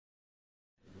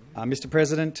Mr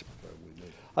President,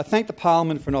 I thank the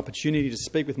Parliament for an opportunity to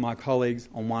speak with my colleagues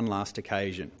on one last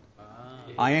occasion.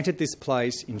 I entered this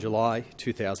place in July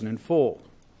 2004.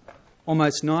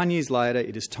 Almost 9 years later,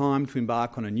 it is time to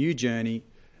embark on a new journey,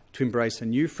 to embrace a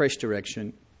new fresh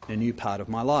direction in a new part of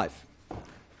my life.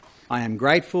 I am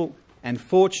grateful and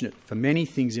fortunate for many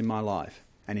things in my life,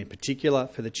 and in particular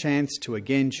for the chance to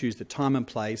again choose the time and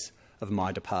place of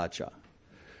my departure.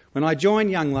 When I joined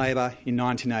Young Labor in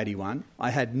 1981,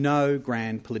 I had no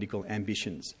grand political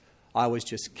ambitions. I was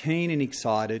just keen and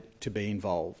excited to be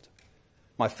involved.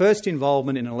 My first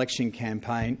involvement in an election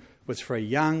campaign was for a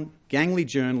young, gangly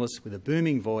journalist with a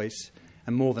booming voice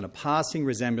and more than a passing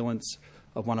resemblance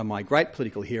of one of my great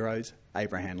political heroes,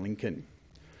 Abraham Lincoln.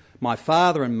 My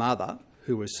father and mother,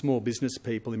 who were small business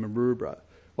people in Maroubra,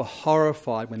 were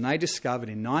horrified when they discovered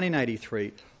in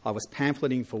 1983 I was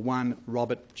pamphleting for one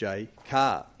Robert J.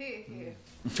 Carr.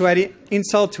 To add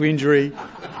insult to injury,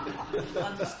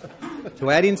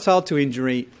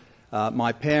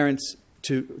 my parents,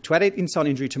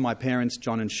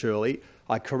 John and Shirley,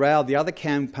 I corralled the other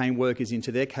campaign workers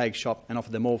into their cake shop and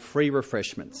offered them all free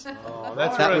refreshments. Oh,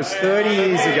 that was 30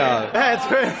 years ago.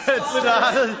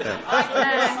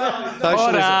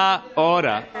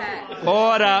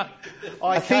 Order.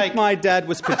 I think my dad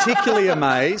was particularly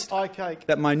amazed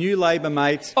that my new Labor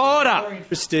mates were more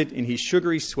interested in his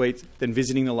sugary sweets than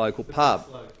visiting the local pub.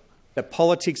 That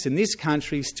politics in this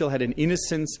country still had an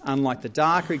innocence unlike the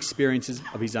darker experiences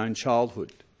of his own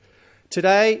childhood.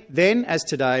 Today, then as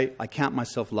today, I count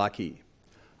myself lucky.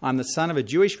 I'm the son of a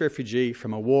Jewish refugee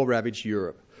from a war-ravaged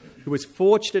Europe who was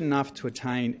fortunate enough to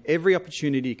attain every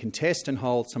opportunity to contest and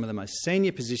hold some of the most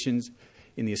senior positions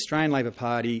in the Australian Labor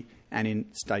Party and in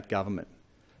state government.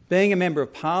 Being a Member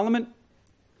of Parliament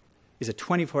is a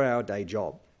 24-hour-a-day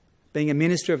job. Being a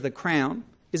Minister of the Crown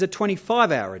is a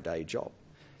 25-hour-a-day job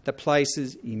that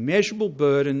places immeasurable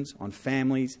burdens on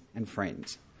families and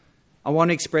friends. I want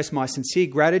to express my sincere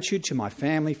gratitude to my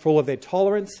family for all of their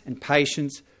tolerance and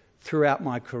patience throughout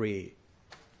my career.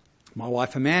 My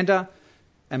wife Amanda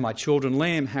and my children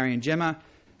Liam, Harry and Gemma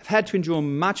have had to endure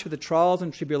much of the trials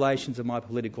and tribulations of my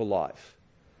political life,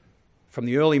 from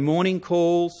the early morning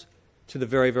calls to the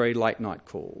very, very late night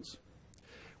calls.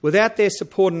 Without their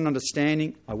support and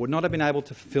understanding, I would not have been able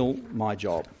to fulfil my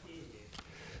job.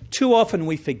 Too often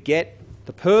we forget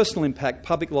the personal impact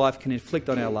public life can inflict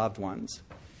on our loved ones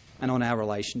and on our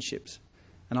relationships.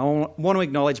 And I want to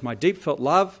acknowledge my deep felt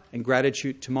love and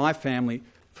gratitude to my family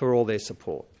for all their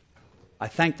support. I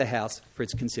thank the House for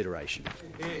its consideration.